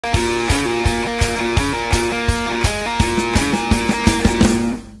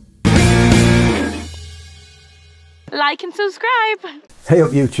like and subscribe. Hey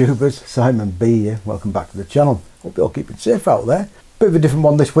up YouTubers, Simon B here, welcome back to the channel. Hope you're all keeping safe out there. Bit of a different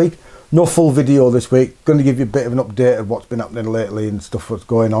one this week, no full video this week. Going to give you a bit of an update of what's been happening lately and stuff that's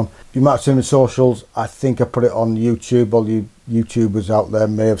going on. You might have seen the socials, I think I put it on YouTube, all you YouTubers out there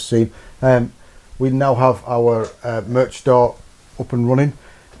may have seen. We now have our merch store up and running.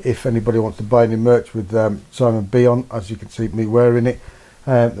 If anybody wants to buy any merch with Simon B on, as you can see me wearing it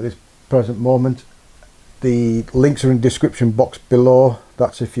at this present moment. The links are in the description box below.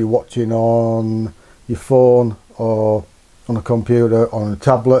 That's if you're watching on your phone or on a computer or on a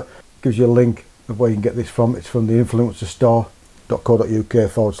tablet. Gives you a link of where you can get this from. It's from the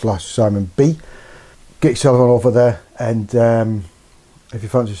influencerstore.co.uk/Simon B. Get yourself on over there, and if you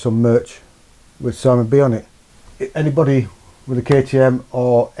fancy some merch with Simon B on it. Anybody with a KTM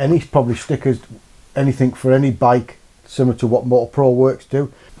or any probably stickers, anything for any bike similar to what Motor Pro Works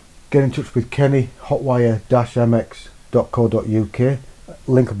do, get in touch with Kenny, hotwire-mx.co.uk.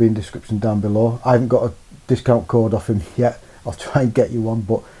 Link will be in the description down below. I haven't got a discount code off him yet. I'll try and get you one,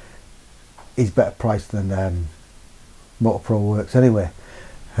 but he's better priced than Motor Pro Works anyway.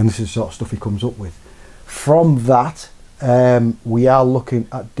 And this is the sort of stuff he comes up with. From that, we are looking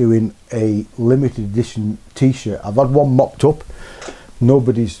at doing a limited edition t-shirt. I've had one mocked up.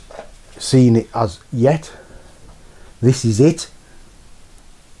 Nobody's seen it as yet. This is it.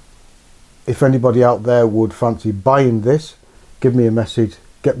 If anybody out there would fancy buying this, give me a message,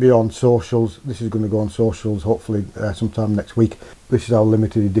 get me on socials. This is going to go on socials hopefully sometime next week. This is our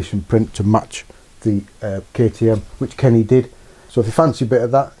limited edition print to match the KTM, which Kenny did. So if you fancy a bit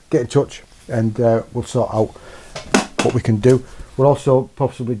of that, get in touch and we'll sort out what we can do. We're also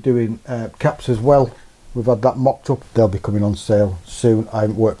possibly doing caps as well. We've had that mocked up. They'll be coming on sale soon. I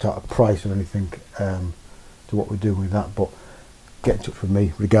haven't worked out a price or anything to what we're doing with that, but get in touch with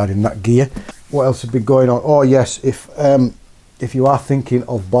me regarding that gear. What else has been going on? Oh yes, if you are thinking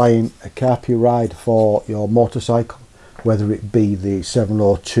of buying a carpy ride for your motorcycle, whether it be the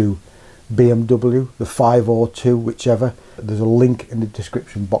 702 BMW, the 502, whichever, there's a link in the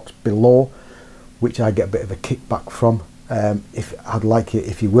description box below, which I get a bit of a kickback from. If I'd like it,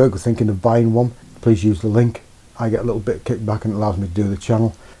 if you were thinking of buying one, please use the link. I get a little bit of kickback and it allows me to do the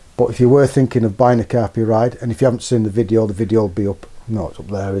channel. But if you were thinking of buying a carpy ride, and if you haven't seen the video will be up. No, it's up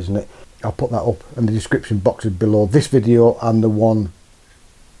there, isn't it? I'll put that up in the description boxes below this video and the one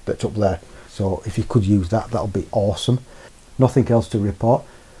that's up there. So if you could use that, that'll be awesome. Nothing else to report.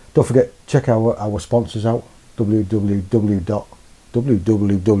 Don't forget, check our sponsors out.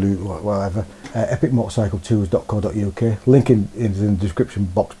 epicmotorcycletours.co.uk. Link is in the description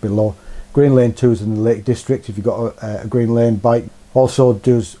box below. Green Lane Tours in the Lake District if you've got a Green Lane bike. Also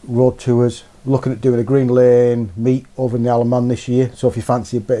does road tours. Looking at doing a Green Lane meet over in the Isle of Man this year. So if you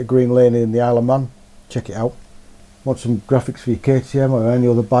fancy a bit of Green Lane in the Isle of Man, check it out. Want some graphics for your KTM or any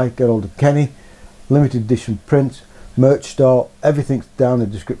other bike, get hold of Kenny. Limited edition prints, merch store, everything's down in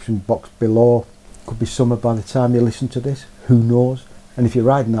the description box below. Could be summer by the time you listen to this, who knows. And if you're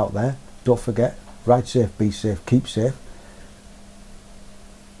riding out there, don't forget, ride safe, be safe, keep safe.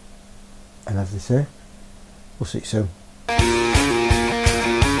 And as they say, we'll see you soon.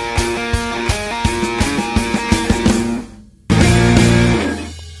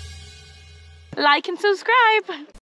 Like and subscribe.